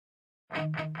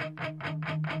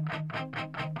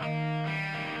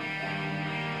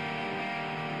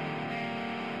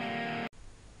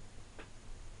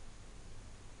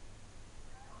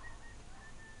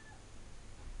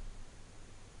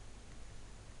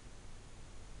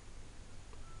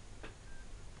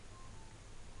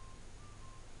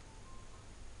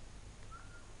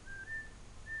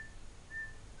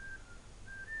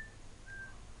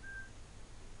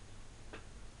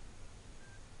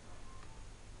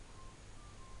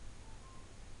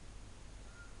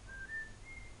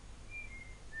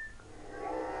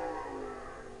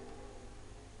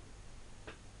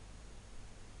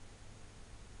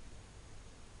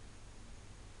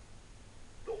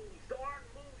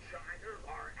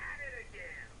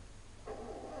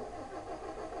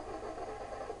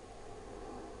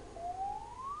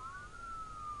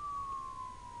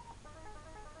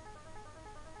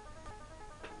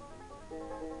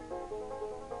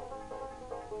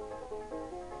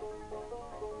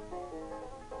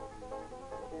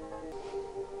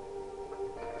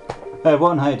Hey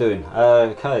everyone, how you doing?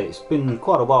 Okay, it's been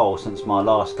quite a while since my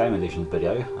last Game Editions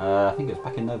video. I think it was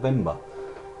back in November.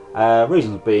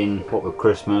 Reasons being, what with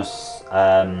Christmas,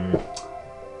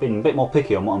 been a bit more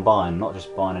picky on what I'm buying, not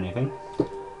just buying anything.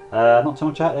 Not too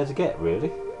much out there to get,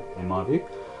 really, in my view.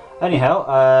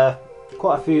 Anyhow,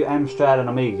 quite a few Amstrad and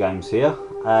Amiga games here,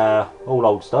 all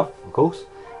old stuff, of course,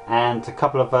 and a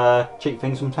couple of cheap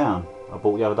things from town I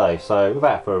bought the other day. So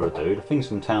without further ado, the things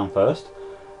from town first.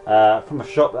 From a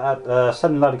shop that had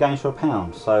selling a load of games for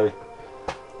 £1. So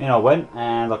in I went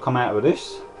and I come out with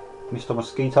this Mr.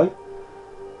 Mosquito.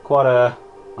 Quite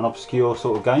an obscure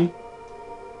sort of game.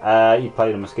 You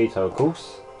play the mosquito, of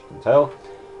course, as you can tell,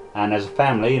 and there's a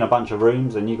family in a bunch of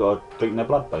rooms and you got to drink their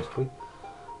blood basically.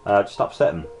 Just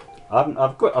upset them.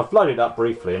 I've loaded it up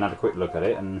briefly and had a quick look at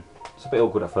it, and it's a bit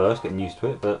awkward at first getting used to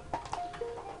it, but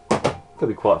it could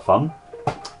be quite fun.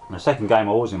 And the second game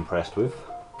I was impressed with,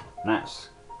 and that's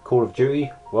Call of Duty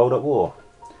World at War.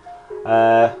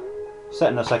 Set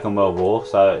in the Second World War,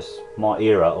 so it's my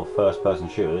era of first person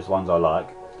shooters, ones I like.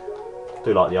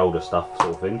 Do like the older stuff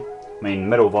sort of thing. I mean,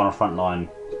 Medal of Honor Frontline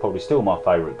is probably still my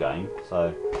favourite game,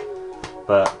 so,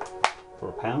 but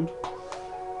for £1.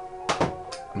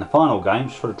 And the final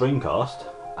game's for the Dreamcast.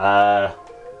 I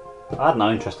had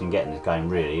no interest in getting this game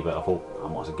really, but I thought I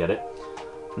might as well get it.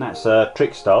 And that's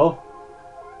Trick Style.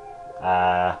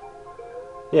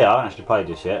 Yeah, I haven't actually played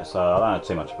this yet, so I don't know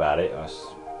too much about it. It's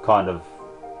kind of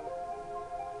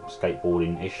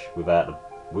skateboarding-ish without the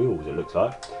wheels, it looks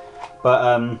like. But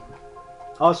I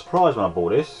was surprised when I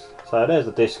bought this. So there's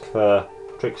the disc for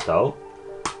Trick Style,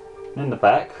 and in the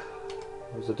back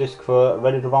there's a disc for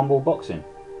Ready to Rumble Boxing.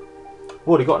 I've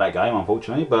already got that game,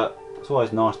 unfortunately, but it's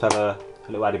always nice to have a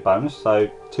little added bonus.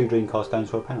 So 2 Dreamcast games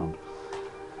for £1.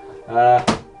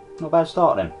 Not a bad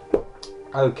start then.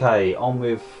 Okay, on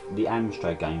with the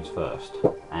Amstrad games first,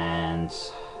 and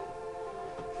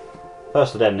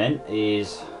first of them then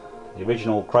is the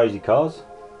original Crazy Cars.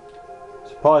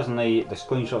 Surprisingly, the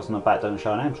screenshots on the back don't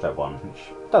show an Amstrad one, which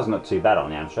doesn't look too bad on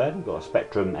the Amstrad. You've got a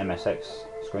Spectrum MSX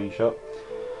screenshot.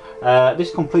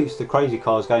 This completes the Crazy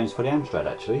Cars games for the Amstrad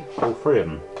actually, all 3 of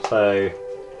them. So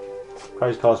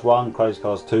Crazy Cars 1, Crazy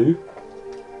Cars 2,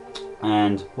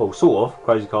 and well, sort of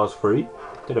Crazy Cars 3.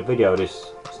 Did a video of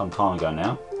this some time ago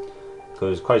now,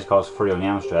 because Crazy Cars 3 on the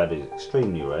Amstrad is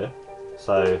extremely rare,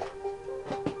 so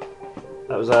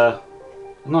that was a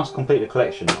nice completed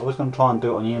collection. I was going to try and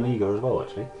do it on the Amiga as well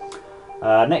actually.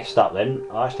 Next up then,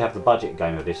 I actually have the budget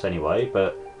game of this anyway,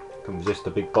 but can resist the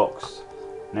big box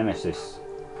Nemesis.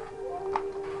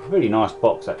 Really nice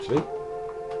box actually.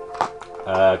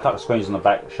 A couple of screens on the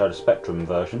back show the Spectrum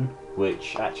version,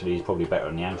 which actually is probably better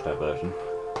than the Amstrad version.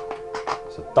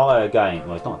 It's a dire game.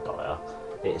 Well, it's not dire.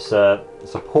 It's a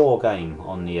poor game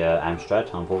on the Amstrad,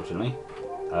 unfortunately.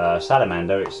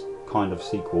 Salamander, its kind of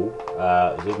sequel,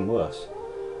 is even worse.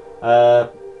 Yeah,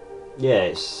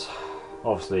 it's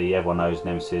obviously everyone knows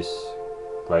Nemesis,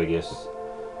 Gradius,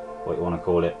 what you want to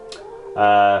call it.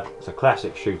 It's a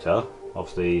classic shooter,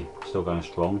 obviously still going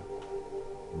strong.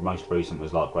 Most recent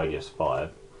was like Gradius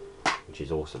 5, which is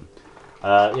awesome.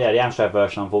 Yeah, the Amstrad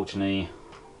version, unfortunately,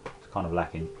 is kind of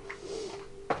lacking.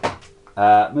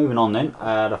 Moving on then,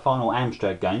 the final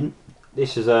Amstrad game.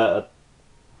 This is a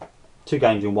 2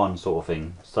 games in 1 sort of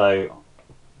thing. So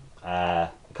it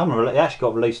actually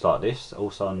got released like this,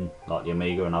 also on like the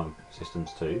Amiga and other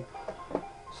systems too.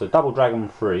 So Double Dragon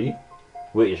 3,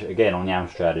 which again on the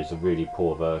Amstrad is a really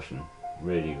poor version,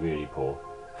 really poor.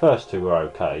 First 2 were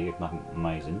okay, nothing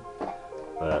amazing,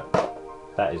 but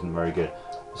that isn't very good.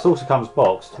 This also comes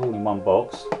boxed, all in one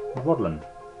box, with Rodland,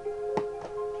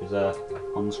 which is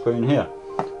on the screen here.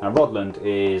 Now Rodland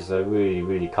is a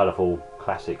really colourful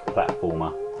classic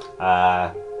platformer.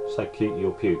 So cute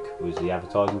you'll puke was the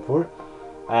advertising for it,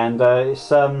 and it's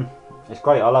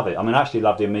great. I love it. I mean, I actually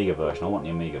love the Amiga version. I want the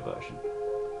Amiga version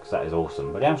because that is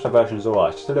awesome. But the Amstrad version is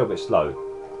alright. It's just a little bit slow.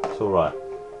 It's alright.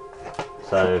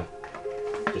 So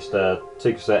just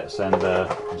 2 cassettes and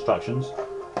instructions.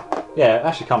 Yeah, it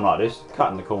actually come like this.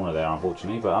 Cut in the corner there,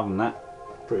 unfortunately, but other than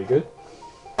that, pretty good.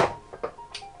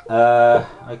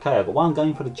 Okay, I've got one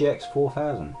game for the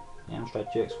GX4000, the Amstrad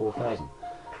GX4000.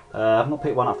 I've not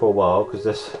picked one up for a while because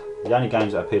the only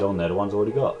games that appeared on there, the ones I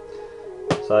already got.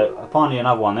 So finally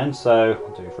another one then. So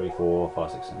 1, 2, 3, 4,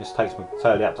 5, 6. This takes me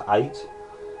totally up to 8,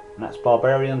 and that's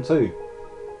Barbarian 2.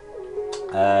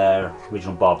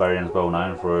 Original Barbarian is well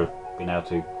known for being able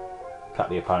to cut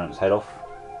the opponent's head off,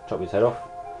 chop his head off.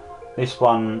 This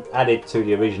one added to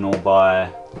the original by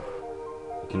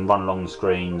you can run along the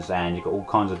screens and you've got all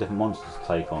kinds of different monsters to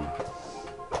take on.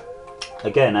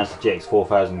 Again, as the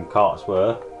GX4000 carts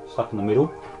were, stuck in the middle,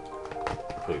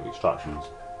 with instructions.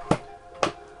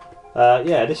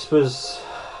 Yeah, this was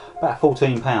about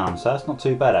 £14, so that's not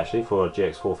too bad actually for a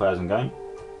GX4000 game.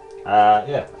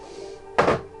 Yeah.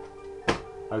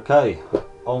 Okay,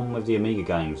 on with the Amiga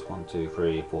games. 1, 2,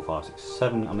 3, 4, 5, 6,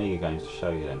 7 Amiga games to show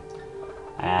you then.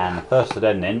 And the first of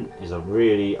them then is a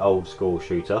really old school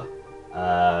shooter.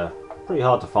 Pretty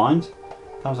hard to find.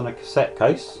 Comes on a cassette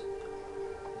case.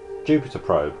 Jupiter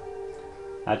Probe.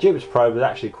 Now Jupiter Probe is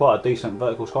actually quite a decent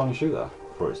vertical scrolling shooter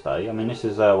for its day. I mean, this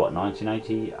is what,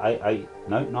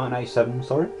 1987,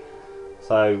 sorry.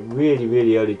 So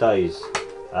really early days.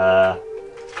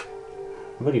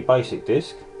 Really basic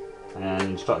disc, and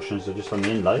instructions are just on the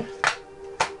inlay.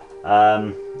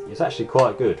 It's actually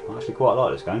quite good. I actually quite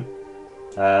like this game.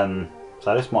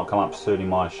 So this might come up soon in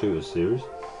my shooters series.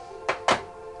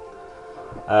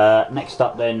 Next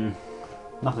up then,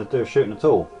 nothing to do with shooting at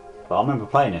all, but I remember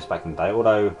playing this back in the day,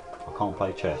 although I can't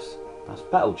play chess. That's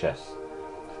Battle Chess.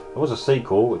 There was a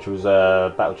sequel which was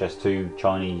Battle Chess 2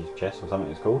 Chinese Chess or something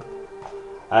it's called.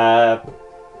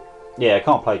 Yeah, I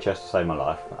can't play chess to save my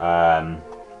life.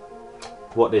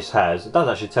 What this has, it does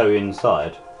actually tell you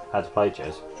inside how to play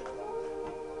chess.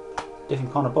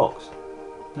 Different kind of box.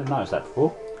 Never noticed that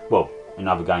before. Well, in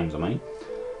other games I mean.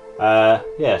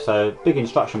 Yeah, so big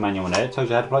instruction manual in there. It tells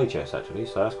you how to play chess actually,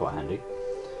 so that's quite handy.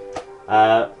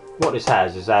 What this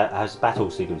has is that it has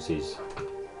battle sequences.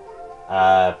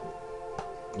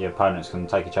 Your opponents can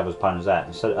take each other's opponents out,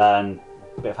 and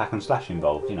a bit of hack and slash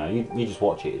involved. You know, you just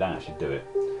watch it, you don't actually do it.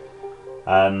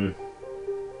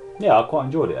 Yeah, I quite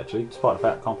enjoyed it actually, despite the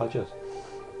fact I can't play chess.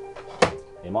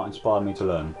 It might inspire me to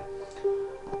learn.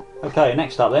 Okay,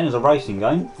 next up then is a racing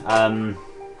game. You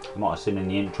might have seen in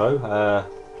the intro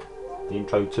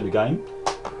to the game,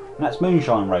 and that's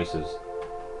Moonshine Racers.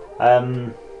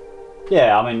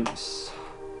 Yeah, I mean, it's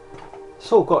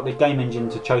sort of got the game engine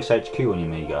to Chose HQ on the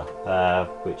Amiga,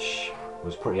 which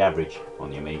was pretty average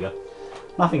on the Amiga.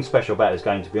 Nothing special about this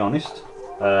game, to be honest.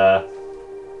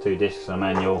 2 discs and a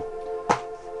manual.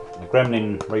 The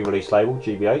Gremlin re-release label,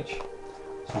 GBH.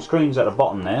 Some screens at the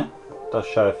bottom there. It does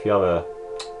show a few other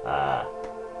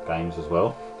games as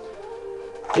well.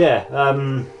 Yeah,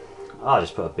 I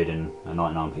just put a bid in, a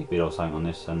 99p bid or something on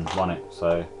this and won it.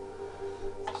 So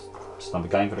just another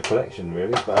game for the collection,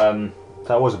 really. But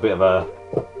that was a bit of a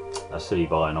silly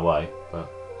buy in a way. But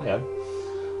yeah.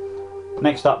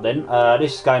 Next up then,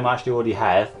 this game I actually already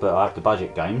have, but I have the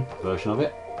budget game version of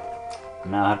it.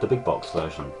 Now I have the big box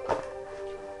version.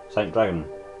 Saint Dragon.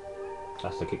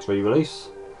 That's the Kicks re-release.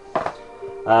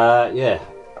 Yeah,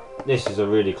 this is a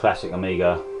really classic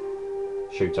Amiga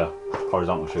shooter,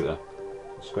 horizontal shooter.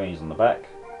 Screens on the back.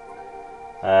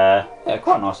 Yeah,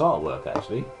 quite nice artwork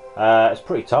actually. It's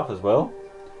pretty tough as well.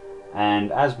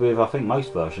 And as with I think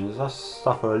most versions, it does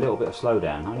suffer a little bit of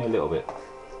slowdown, only a little bit.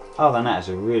 Other than that, it's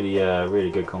a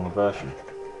really good conversion.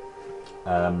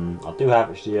 I do have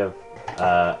actually a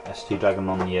ST Dragon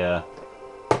on the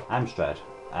Amstrad,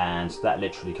 and that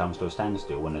literally comes to a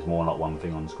standstill when there's more than one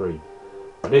thing on the screen.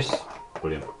 But this,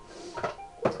 brilliant.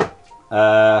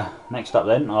 Next up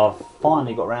then, I've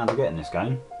finally got around to getting this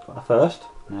game. Got the first,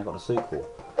 now I've got the sequel.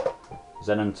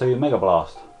 Xenon 2 Mega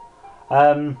Blast.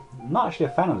 Not actually a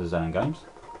fan of the Xenon games,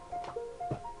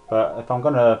 but if I'm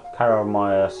going to carry on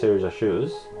my series of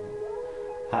shooters,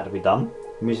 had to be done.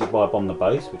 Music by Bomb the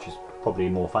Bass, which is probably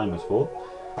more famous for.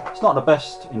 It's not the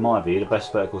best, in my view, the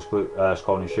best vertical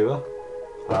scrolling shooter.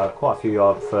 Quite a few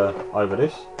I prefer over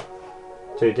this.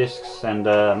 2 discs and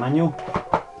manual.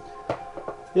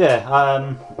 Yeah,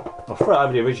 I prefer it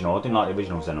over the original. I didn't like the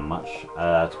original Xenon much,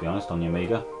 to be honest, on the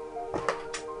Amiga.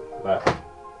 But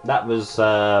that was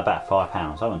about £5.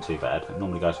 That wasn't too bad. It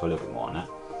normally goes for a little bit more than that.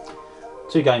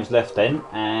 2 games left then,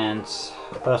 and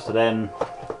first of them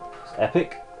is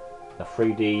Epic, the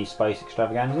 3D space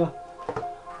extravaganza.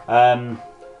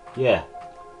 Yeah,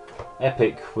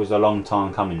 Epic was a long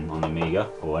time coming on the Amiga,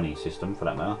 or any system for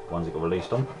that matter, ones it got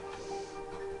released on.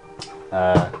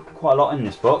 Quite a lot in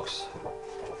this box.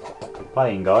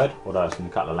 Playing guide, although it's in a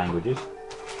couple of languages.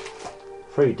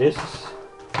 3 discs.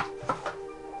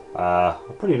 A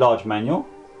pretty large manual,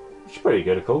 which is pretty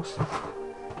good of course.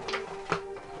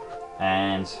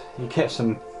 And you get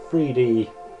some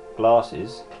 3D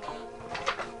glasses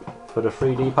for the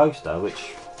 3D poster,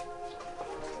 which,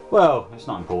 well, it's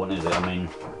not important, is it? I mean,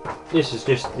 this is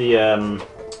just the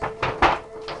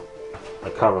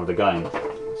cover of the game.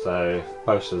 So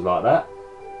posters like that.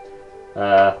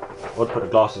 I'd put the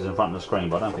glasses in front of the screen,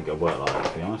 but I don't think it'll work like that,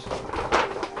 to be honest.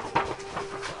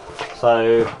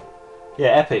 So yeah,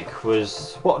 Epic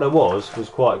was, what there was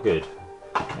quite good.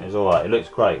 It was alright. It looks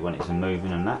great when it's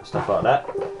moving and that, stuff like that.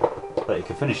 But you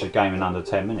could finish the game in under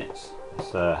 10 minutes.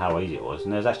 That's how easy it was.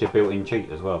 And there's actually a built-in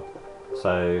cheat as well.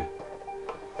 So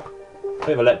a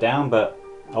bit of a letdown, but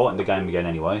I wanted the game again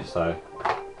anyway, so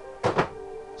it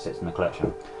sits in the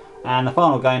collection. And the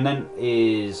final game then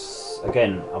is,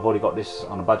 again, I've already got this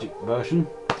on a budget version.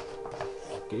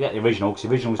 You get the original, because the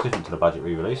original is different to the budget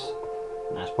re-release.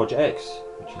 And that's Project X,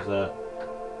 which is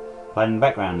playing in the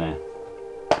background there.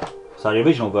 So the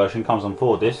original version comes on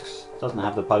 4 discs, doesn't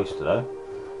have the poster though,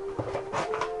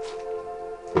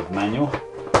 with the manual.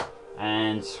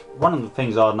 And one of the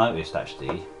things I noticed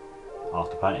actually,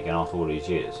 after playing it again after all these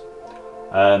years,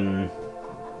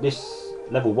 this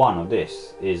level 1 of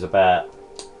this is about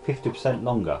 50%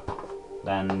 longer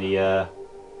than the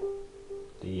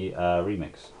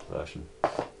remix version.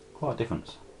 Quite a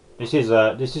difference. This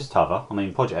is tougher. I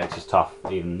mean, Project X is tough,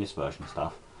 even this version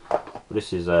stuff. But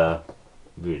this is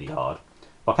really hard.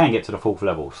 But I can get to the 4th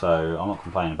level, so I'm not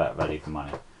complaining about value for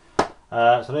money.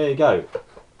 So there you go.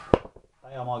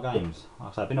 They are my games.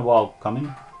 Like I say, it's been a while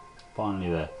coming.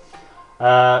 Finally there.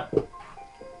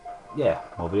 Yeah,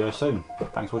 more videos soon.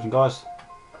 Thanks for watching, guys.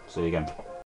 See you again.